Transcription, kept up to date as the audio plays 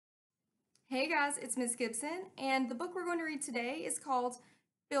Hey guys, it's Miss Gibson, and the book we're going to read today is called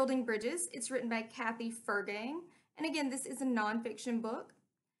Building Bridges. It's written by Kathy Furgang, and again, this is a nonfiction book,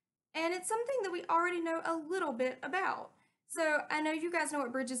 and it's something that we already know a little bit about. So I know you guys know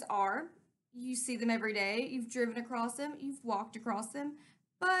what bridges are. You see them every day, you've driven across them, you've walked across them,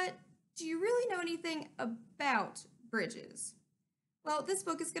 but do you really know anything about bridges? Well, this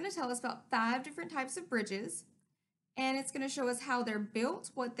book is going to tell us about 5 different types of bridges, and it's going to show us how they're built,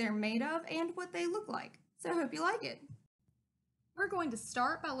 what they're made of, and what they look like. So I hope you like it. We're going to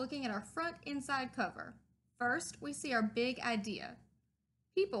start by looking at our front inside cover. First, we see our big idea.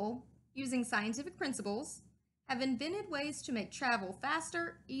 People, using scientific principles, have invented ways to make travel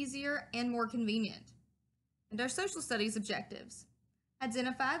faster, easier, and more convenient. And our social studies objectives.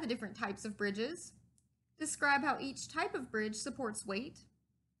 Identify the different types of bridges. Describe how each type of bridge supports weight.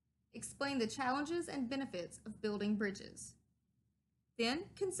 Explain the challenges and benefits of building bridges. Then,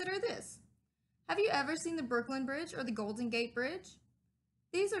 consider this. Have you ever seen the Brooklyn Bridge or the Golden Gate Bridge?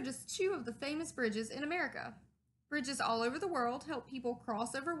 These are just 2 of the famous bridges in America. Bridges all over the world help people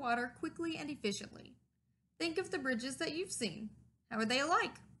cross over water quickly and efficiently. Think of the bridges that you've seen. How are they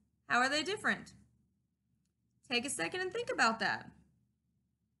alike? How are they different? Take a second and think about that.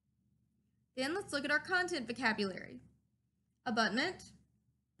 Then let's look at our content vocabulary. Abutment,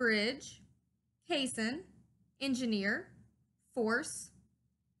 bridge, caisson, engineer, force,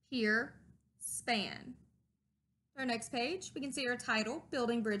 pier, span. Our next page, we can see our title,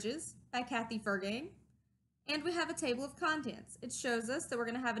 Building Bridges by Kathy Furgang, and we have a table of contents. It shows us that we're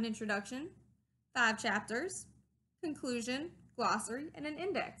going to have an introduction, 5 chapters, conclusion, glossary, and an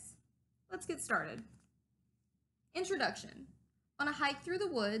index. Let's get started. Introduction. On a hike through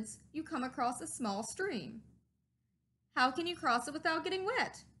the woods, you come across a small stream. How can you cross it without getting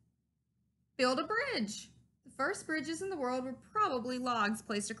wet? Build a bridge. The first bridges in the world were probably logs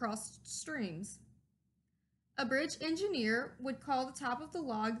placed across streams. A bridge engineer would call the top of the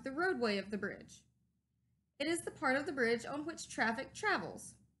log the roadway of the bridge. It is the part of the bridge on which traffic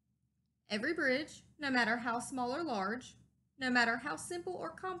travels. Every bridge, no matter how small or large, no matter how simple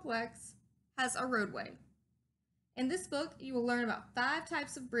or complex, has a roadway. In this book, you will learn about 5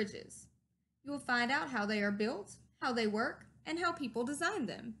 types of bridges. You will find out how they are built, how they work, and how people design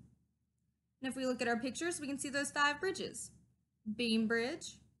them. And if we look at our pictures, we can see those 5 bridges: beam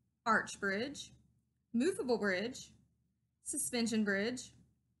bridge, arch bridge, movable bridge, suspension bridge,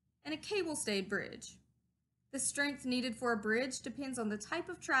 and a cable-stayed bridge. The strength needed for a bridge depends on the type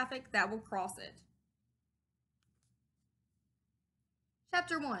of traffic that will cross it.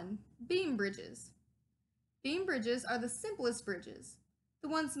 Chapter 1, Beam Bridges. Beam bridges are the simplest bridges, the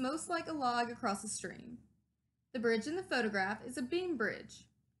ones most like a log across a stream. The bridge in the photograph is a beam bridge.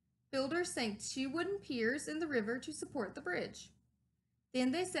 Builders sank 2 wooden piers in the river to support the bridge.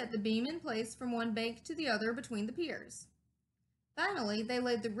 Then they set the beam in place from one bank to the other between the piers. Finally, they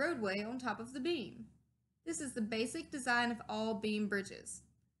laid the roadway on top of the beam. This is the basic design of all beam bridges.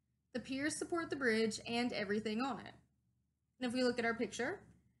 The piers support the bridge and everything on it. And if we look at our picture,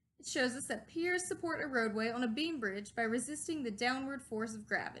 it shows us that piers support a roadway on a beam bridge by resisting the downward force of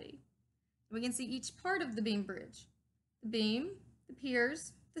gravity. We can see each part of the beam bridge: the beam, the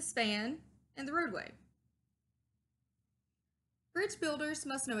piers, the span, and the roadway. Bridge builders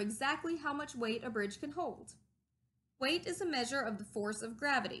must know exactly how much weight a bridge can hold. Weight is a measure of the force of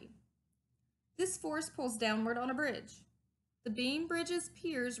gravity. This force pulls downward on a bridge. The beam bridge's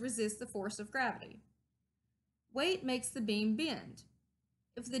piers resist the force of gravity. Weight makes the beam bend.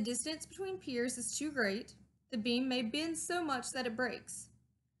 If the distance between piers is too great, the beam may bend so much that it breaks.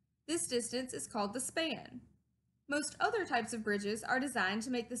 This distance is called the span. Most other types of bridges are designed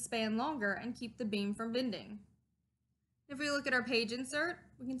to make the span longer and keep the beam from bending. If we look at our page insert,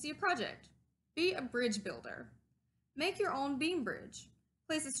 we can see a project. Be a bridge builder. Make your own beam bridge.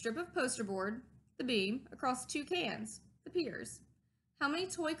 Place a strip of poster board, the beam, across 2 cans, the piers. How many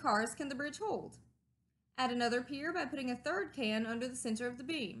toy cars can the bridge hold? Add another pier by putting a 3rd can under the center of the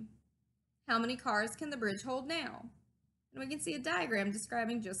beam. How many cars can the bridge hold now? And we can see a diagram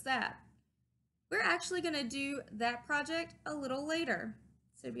describing just that. We're actually going to do that project a little later,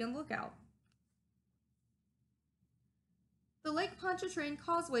 so be on the lookout. The Lake Pontchartrain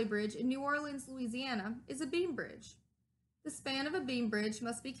Causeway Bridge in New Orleans, Louisiana is a beam bridge. The span of a beam bridge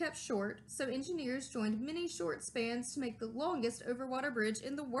must be kept short, so engineers joined many short spans to make the longest overwater bridge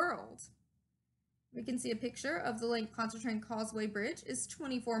in the world. We can see a picture of the Lake Pontchartrain Causeway Bridge. It's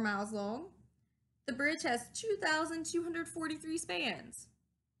 24 miles long. The bridge has 2,243 spans.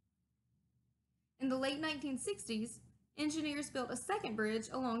 In the late 1960s, engineers built a second bridge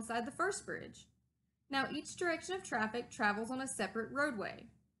alongside the first bridge. Now each direction of traffic travels on a separate roadway.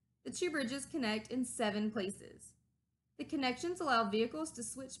 The two bridges connect in 7 places. The connections allow vehicles to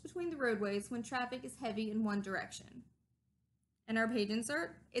switch between the roadways when traffic is heavy in one direction. And our page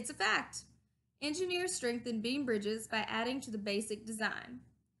insert, it's a fact. Engineers strengthen beam bridges by adding to the basic design.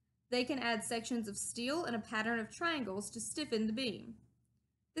 They can add sections of steel and a pattern of triangles to stiffen the beam.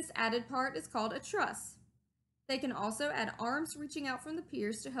 This added part is called a truss. They can also add arms reaching out from the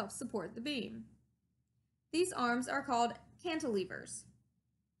piers to help support the beam. These arms are called cantilevers.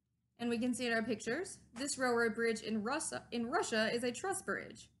 And we can see in our pictures, this railroad bridge in Russia is a truss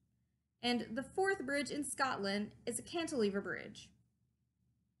bridge. And the Forth Bridge in Scotland is a cantilever bridge.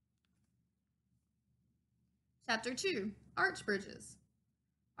 Chapter 2, Arch Bridges.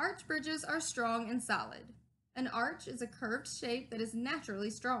 Arch bridges are strong and solid. An arch is a curved shape that is naturally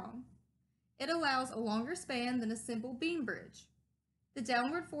strong. It allows a longer span than a simple beam bridge. The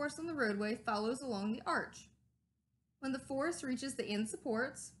downward force on the roadway follows along the arch. When the force reaches the end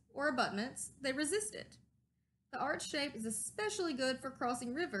supports, or abutments, they resist it. The arch shape is especially good for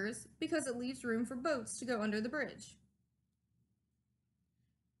crossing rivers because it leaves room for boats to go under the bridge.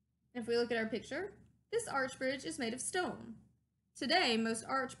 If we look at our picture, this arch bridge is made of stone. Today, most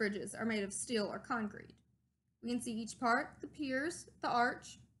arch bridges are made of steel or concrete. We can see each part, the piers, the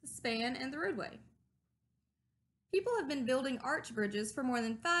arch, the span, and the roadway. People have been building arch bridges for more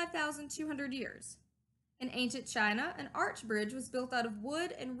than 5,200 years. In ancient China, an arch bridge was built out of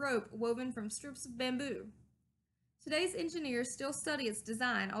wood and rope woven from strips of bamboo. Today's engineers still study its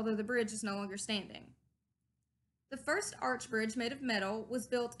design, although the bridge is no longer standing. The first arch bridge made of metal was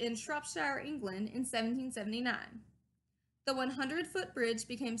built in Shropshire, England in 1779. The 100-foot bridge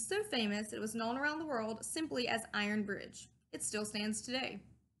became so famous it was known around the world simply as Iron Bridge. It still stands today.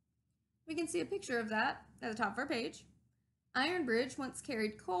 We can see a picture of that at the top of our page. Iron Bridge once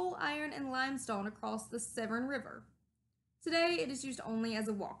carried coal, iron, and limestone across the Severn River. Today, it is used only as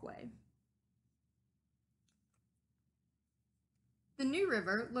a walkway. The New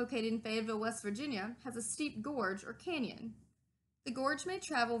River, located in Fayetteville, West Virginia, has a steep gorge or canyon. The gorge made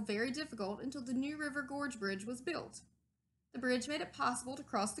travel very difficult until the New River Gorge Bridge was built. The bridge made it possible to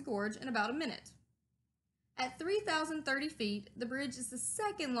cross the gorge in about a minute. At 3,030 feet, the bridge is the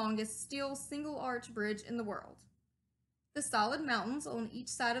second longest steel single-arch bridge in the world. The solid mountains on each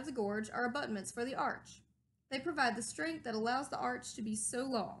side of the gorge are abutments for the arch. They provide the strength that allows the arch to be so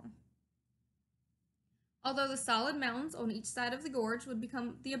long. Although the solid mountains on each side of the gorge would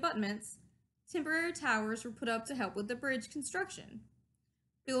become the abutments, temporary towers were put up to help with the bridge construction.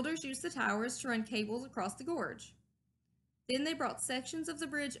 Builders used the towers to run cables across the gorge. Then they brought sections of the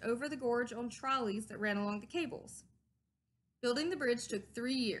bridge over the gorge on trolleys that ran along the cables. Building the bridge took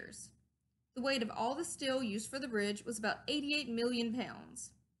 3 years. The weight of all the steel used for the bridge was about 88 million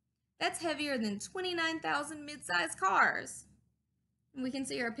pounds. That's heavier than 29,000 mid-sized cars. And we can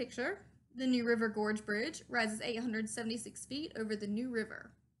see our picture. The New River Gorge Bridge rises 876 feet over the New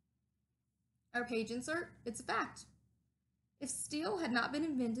River. Our page insert, it's a fact. If steel had not been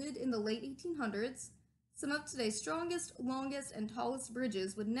invented in the late 1800s, some of today's strongest, longest, and tallest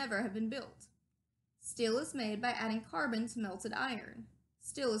bridges would never have been built. Steel is made by adding carbon to melted iron.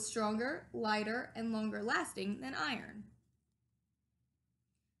 Steel is stronger, lighter, and longer lasting than iron.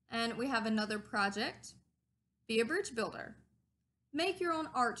 And we have another project. Be a bridge builder. Make your own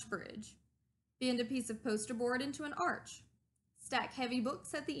arch bridge. Bend a piece of poster board into an arch. Stack heavy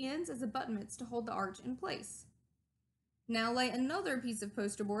books at the ends as abutments to hold the arch in place. Now lay another piece of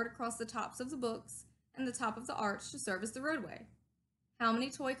poster board across the tops of the books and the top of the arch to serve as the roadway. How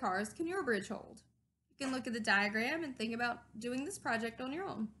many toy cars can your bridge hold? You can look at the diagram and think about doing this project on your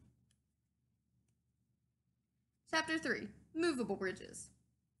own. Chapter 3, Movable Bridges.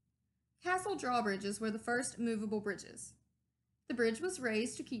 Castle drawbridges were the first movable bridges. The bridge was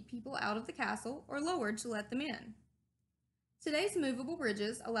raised to keep people out of the castle or lowered to let them in. Today's movable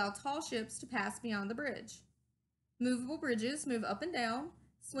bridges allow tall ships to pass beyond the bridge. Movable bridges move up and down,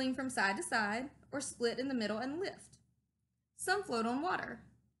 swing from side to side, or split in the middle and lift. Some float on water.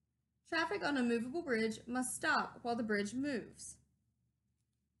 Traffic on a movable bridge must stop while the bridge moves.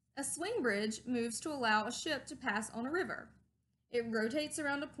 A swing bridge moves to allow a ship to pass on a river. It rotates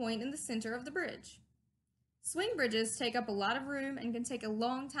around a point in the center of the bridge. Swing bridges take up a lot of room and can take a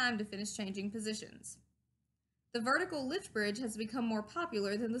long time to finish changing positions. The vertical lift bridge has become more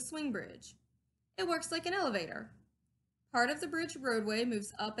popular than the swing bridge. It works like an elevator. Part of the bridge roadway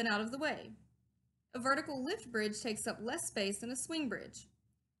moves up and out of the way. A vertical lift bridge takes up less space than a swing bridge,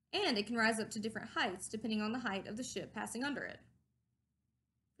 and it can rise up to different heights depending on the height of the ship passing under it.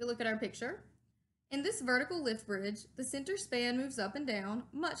 If you look at our picture, in this vertical lift bridge, the center span moves up and down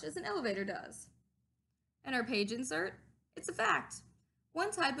much as an elevator does. And our page insert, it's a fact.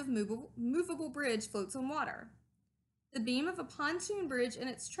 One type of movable bridge floats on water. The beam of a pontoon bridge and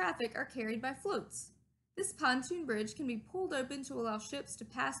its traffic are carried by floats. This pontoon bridge can be pulled open to allow ships to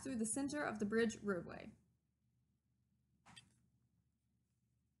pass through the center of the bridge roadway.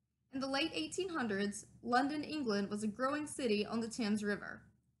 In the late 1800s, London, England was a growing city on the Thames River.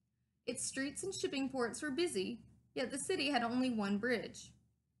 Its streets and shipping ports were busy, yet the city had only one bridge.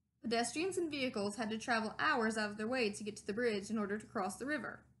 Pedestrians and vehicles had to travel hours out of their way to get to the bridge in order to cross the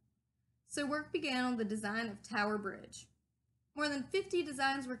river. So work began on the design of Tower Bridge. More than 50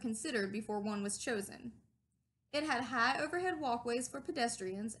 designs were considered before one was chosen. It had high overhead walkways for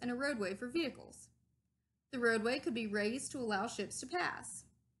pedestrians and a roadway for vehicles. The roadway could be raised to allow ships to pass.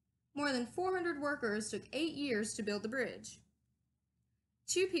 More than 400 workers took 8 years to build the bridge.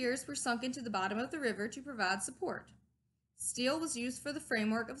 2 piers were sunk into the bottom of the river to provide support. Steel was used for the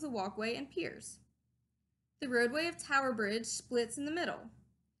framework of the walkway and piers. The roadway of Tower Bridge splits in the middle.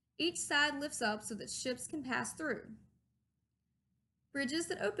 Each side lifts up so that ships can pass through. Bridges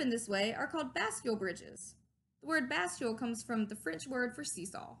that open this way are called bascule bridges. The word bascule comes from the French word for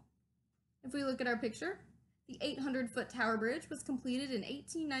seesaw. If we look at our picture, the 800-foot Tower Bridge was completed in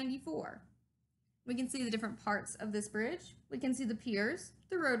 1894. We can see the different parts of this bridge. We can see the piers,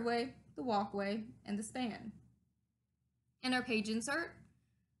 the roadway, the walkway, and the span. In our page insert,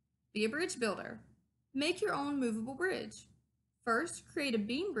 be a bridge builder. Make your own movable bridge. First, create a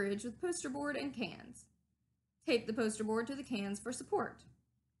beam bridge with poster board and cans. Tape the poster board to the cans for support.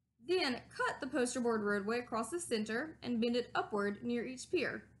 Then, cut the poster board roadway across the center and bend it upward near each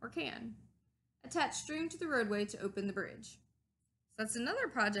pier or can. Attach string to the roadway to open the bridge. So that's another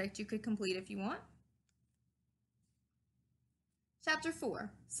project you could complete if you want. Chapter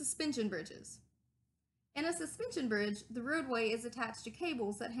 4, Suspension Bridges. In a suspension bridge, the roadway is attached to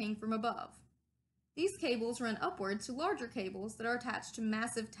cables that hang from above. These cables run upward to larger cables that are attached to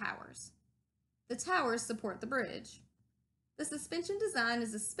massive towers. The towers support the bridge. The suspension design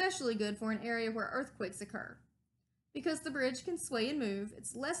is especially good for an area where earthquakes occur. Because the bridge can sway and move,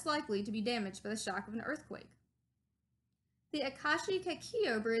 it's less likely to be damaged by the shock of an earthquake. The Akashi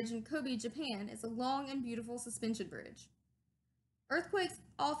Kaikyo Bridge in Kobe, Japan is a long and beautiful suspension bridge. Earthquakes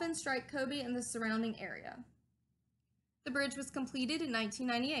often strike Kobe and the surrounding area. The bridge was completed in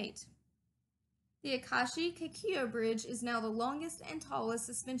 1998. The Akashi Kaikyo Bridge is now the longest and tallest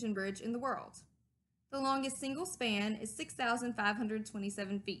suspension bridge in the world. The longest single span is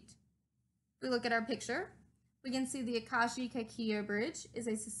 6,527 feet. If we look at our picture, we can see the Akashi Kaikyo Bridge is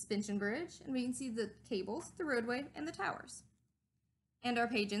a suspension bridge, and we can see the cables, the roadway, and the towers. And our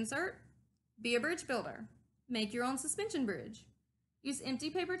page insert, be a bridge builder. Make your own suspension bridge. Use empty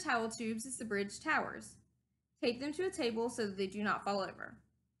paper towel tubes as the bridge towers. Tape them to a table so that they do not fall over.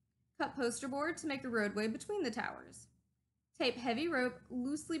 Cut poster board to make a roadway between the towers. Tape heavy rope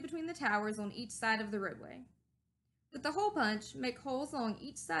loosely between the towers on each side of the roadway. With the hole punch, make holes along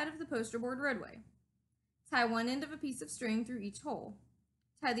each side of the poster board roadway. Tie one end of a piece of string through each hole.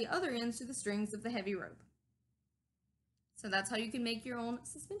 Tie the other ends to the strings of the heavy rope. So that's how you can make your own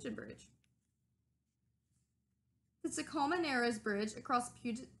suspension bridge. The Tacoma Narrows Bridge across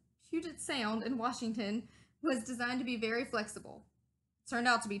Puget Sound in Washington was designed to be very flexible. It turned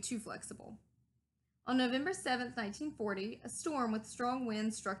out to be too flexible. On November 7, 1940, a storm with strong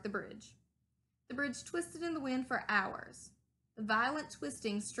winds struck the bridge. The bridge twisted in the wind for hours. The violent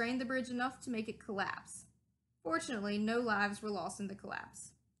twisting strained the bridge enough to make it collapse. Fortunately, no lives were lost in the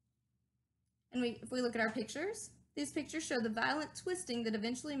collapse. And if we look at our pictures, these pictures show the violent twisting that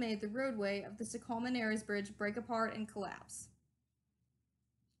eventually made the roadway of the Tacoma Narrows Bridge break apart and collapse.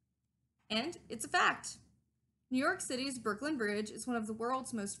 And it's a fact. New York City's Brooklyn Bridge is one of the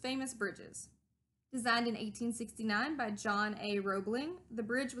world's most famous bridges. Designed in 1869 by John A. Roebling, the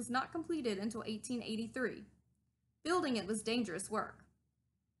bridge was not completed until 1883. Building it was dangerous work.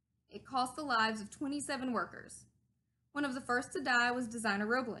 It cost the lives of 27 workers. One of the first to die was designer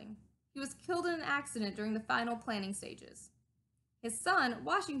Roebling. He was killed in an accident during the final planning stages. His son,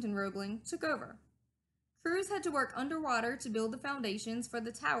 Washington Roebling, took over. Crews had to work underwater to build the foundations for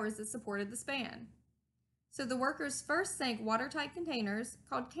the towers that supported the span. So the workers first sank watertight containers,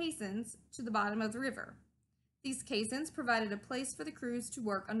 called caissons, to the bottom of the river. These caissons provided a place for the crews to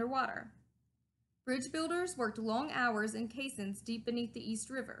work underwater. Bridge builders worked long hours in caissons deep beneath the East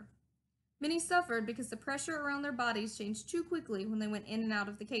River. Many suffered because the pressure around their bodies changed too quickly when they went in and out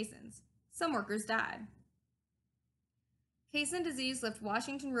of the caissons. Some workers died. Caisson disease left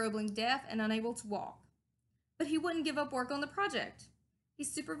Washington Roebling deaf and unable to walk. But he wouldn't give up work on the project. He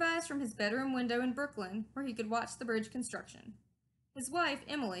supervised from his bedroom window in Brooklyn, where he could watch the bridge construction. His wife,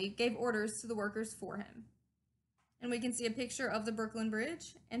 Emily, gave orders to the workers for him. And we can see a picture of the Brooklyn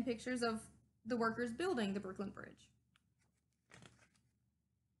Bridge and pictures of the workers building the Brooklyn Bridge.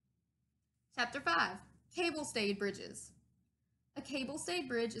 Chapter 5, Cable-stayed bridges. A cable-stayed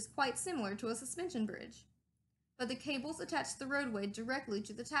bridge is quite similar to a suspension bridge, but the cables attach the roadway directly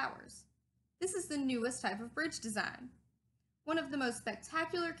to the towers. This is the newest type of bridge design. One of the most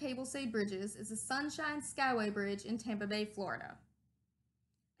spectacular cable-stayed bridges is the Sunshine Skyway Bridge in Tampa Bay, Florida.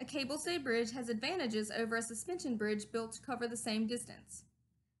 A cable-stayed bridge has advantages over a suspension bridge built to cover the same distance.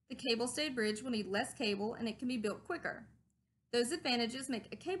 The cable-stayed bridge will need less cable and it can be built quicker. Those advantages make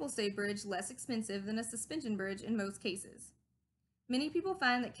a cable-stayed bridge less expensive than a suspension bridge in most cases. Many people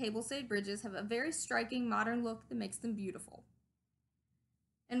find that cable-stayed bridges have a very striking modern look that makes them beautiful.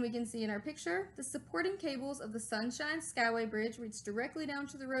 And we can see in our picture, the supporting cables of the Sunshine Skyway Bridge reach directly down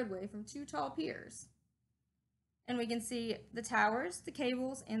to the roadway from two tall piers. And we can see the towers, the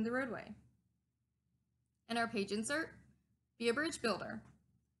cables, and the roadway. In our page insert, be a bridge builder.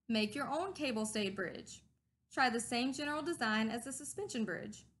 Make your own cable-stayed bridge. Try the same general design as a suspension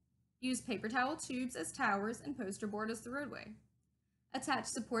bridge. Use paper towel tubes as towers and poster board as the roadway. Attach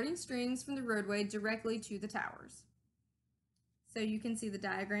supporting strings from the roadway directly to the towers. So you can see the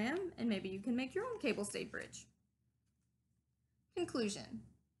diagram and maybe you can make your own cable-stayed bridge. Conclusion.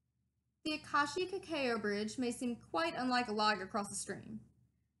 The Akashi Kakeo Bridge may seem quite unlike a log across a stream,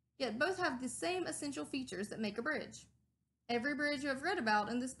 yet both have the same essential features that make a bridge. Every bridge you have read about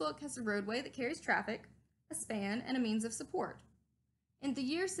in this book has a roadway that carries traffic, a span, and a means of support. In the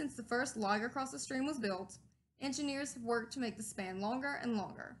years since the first log across the stream was built, engineers have worked to make the span longer and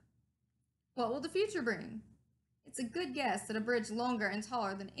longer. What will the future bring? It's a good guess that a bridge longer and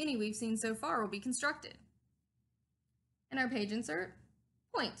taller than any we've seen so far will be constructed. In our page insert,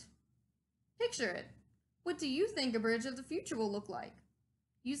 point. Picture it. What do you think a bridge of the future will look like?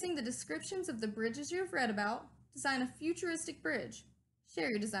 Using the descriptions of the bridges you have read about, design a futuristic bridge.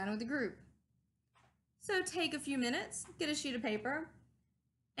 Share your design with the group. So take a few minutes, get a sheet of paper,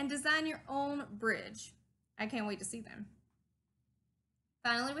 and design your own bridge. I can't wait to see them.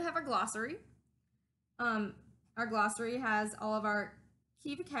 Finally, we have our glossary. Our glossary has all of our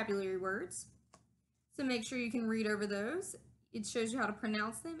key vocabulary words, so make sure you can read over those. It shows you how to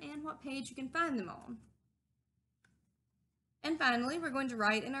pronounce them and what page you can find them on. And finally, we're going to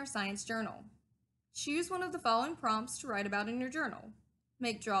write in our science journal. Choose one of the following prompts to write about in your journal.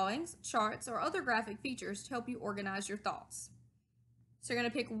 Make drawings, charts, or other graphic features to help you organize your thoughts. So you're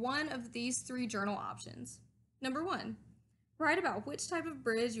going to pick one of these three journal options. Number 1, write about which type of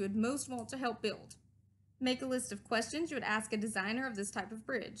bridge you would most want to help build. Make a list of questions you would ask a designer of this type of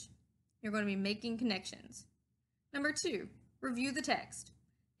bridge. You're going to be making connections. Number 2, review the text.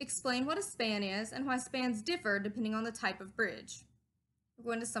 Explain what a span is and why spans differ depending on the type of bridge. We're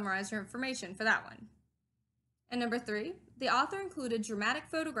going to summarize your information for that one. And number 3, the author included dramatic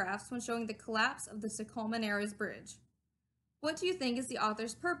photographs when showing the collapse of the Tacoma Narrows Bridge. What do you think is the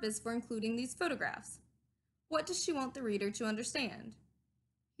author's purpose for including these photographs? What does she want the reader to understand?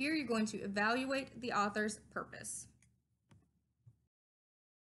 Here you're going to evaluate the author's purpose.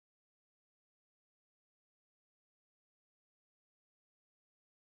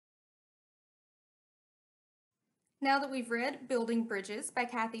 Now that we've read Building Bridges by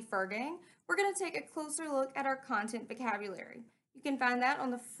Kathy Furgang, we're going to take a closer look at our content vocabulary. You can find that on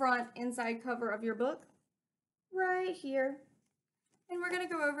the front inside cover of your book, right here. And we're going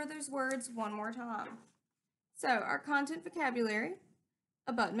to go over those words one more time. So our content vocabulary: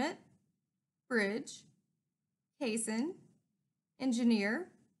 abutment, bridge, caisson, engineer,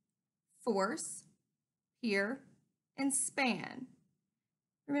 force, pier, and span.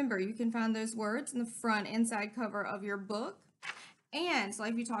 Remember, you can find those words in the front inside cover of your book. And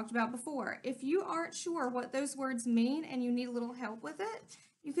like we talked about before, if you aren't sure what those words mean and you need a little help with it,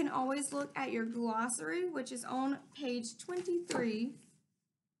 you can always look at your glossary, which is on page 23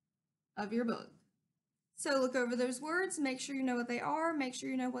 of your book. So look over those words, make sure you know what they are, make sure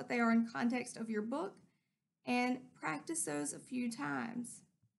you know what they are in context of your book, and practice those a few times.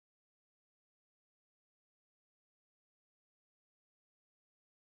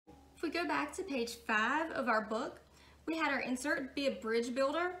 If we go back to page 5 of our book, we had our insert, be a bridge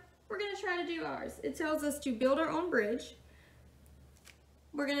builder. We're going to try to do ours. It tells us to build our own bridge.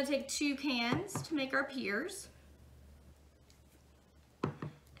 We're going to take 2 cans to make our piers.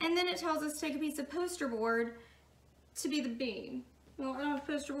 And then it tells us to take a piece of poster board to be the beam. Well, I don't have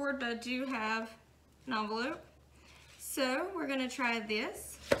a poster board, but I do have an envelope. So we're going to try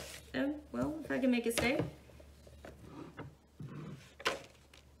this. Oh, well, if I can make it stay.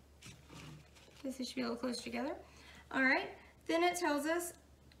 This should be a little close together. All right, then it tells us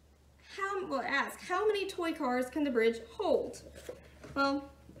we'll ask, how many toy cars can the bridge hold? Well,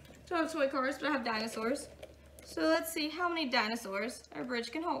 I don't have toy cars, but I have dinosaurs. So let's see how many dinosaurs our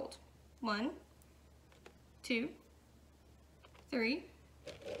bridge can hold. 1, 2, 3,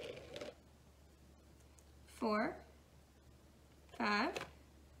 4, 5,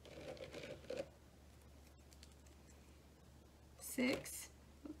 6,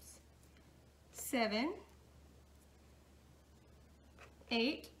 7,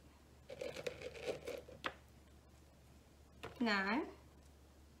 8, 9,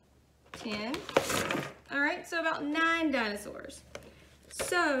 10. All right, so about 9 dinosaurs.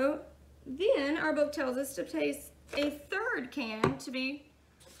 So then our book tells us to place a third can to be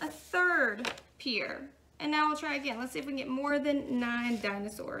a third pier. And now we'll try again. Let's see if we can get more than 9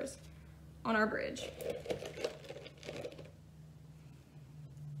 dinosaurs on our bridge.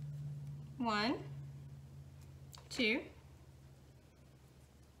 1, 2,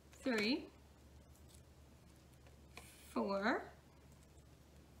 3, 4,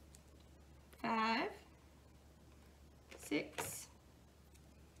 5, 6,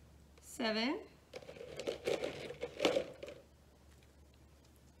 7,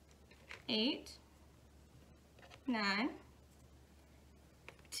 8, 9,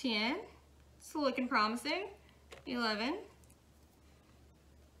 10, it's looking promising, 11,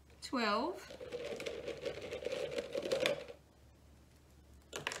 12,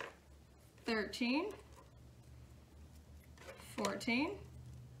 13, 14,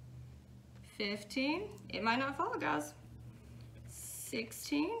 15, it might not follow, guys,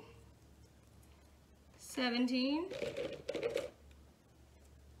 16, 17,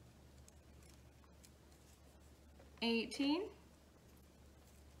 18,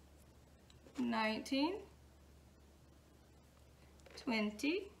 19,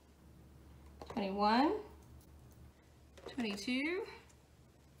 20, 21, 22,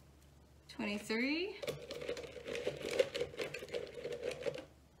 23,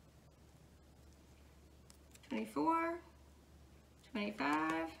 24,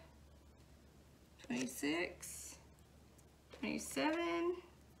 25, 26, 27,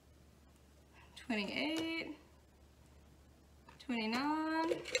 28,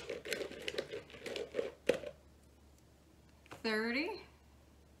 29, 30.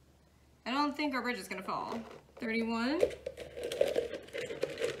 I don't think our bridge is going to fall. 31.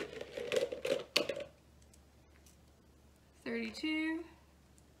 32.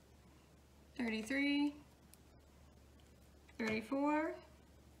 33. 34.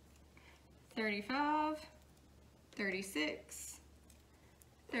 35. 36.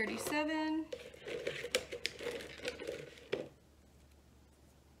 37.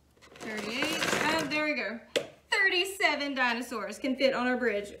 38. Oh, there we go. 37 dinosaurs can fit on our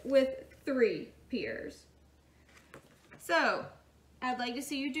bridge with 3 piers. So, I'd like to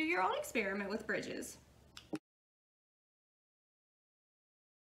see you do your own experiment with bridges.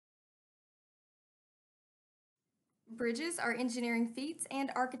 Bridges are engineering feats and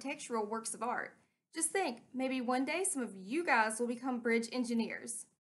architectural works of art. Just think, maybe one day some of you guys will become bridge engineers.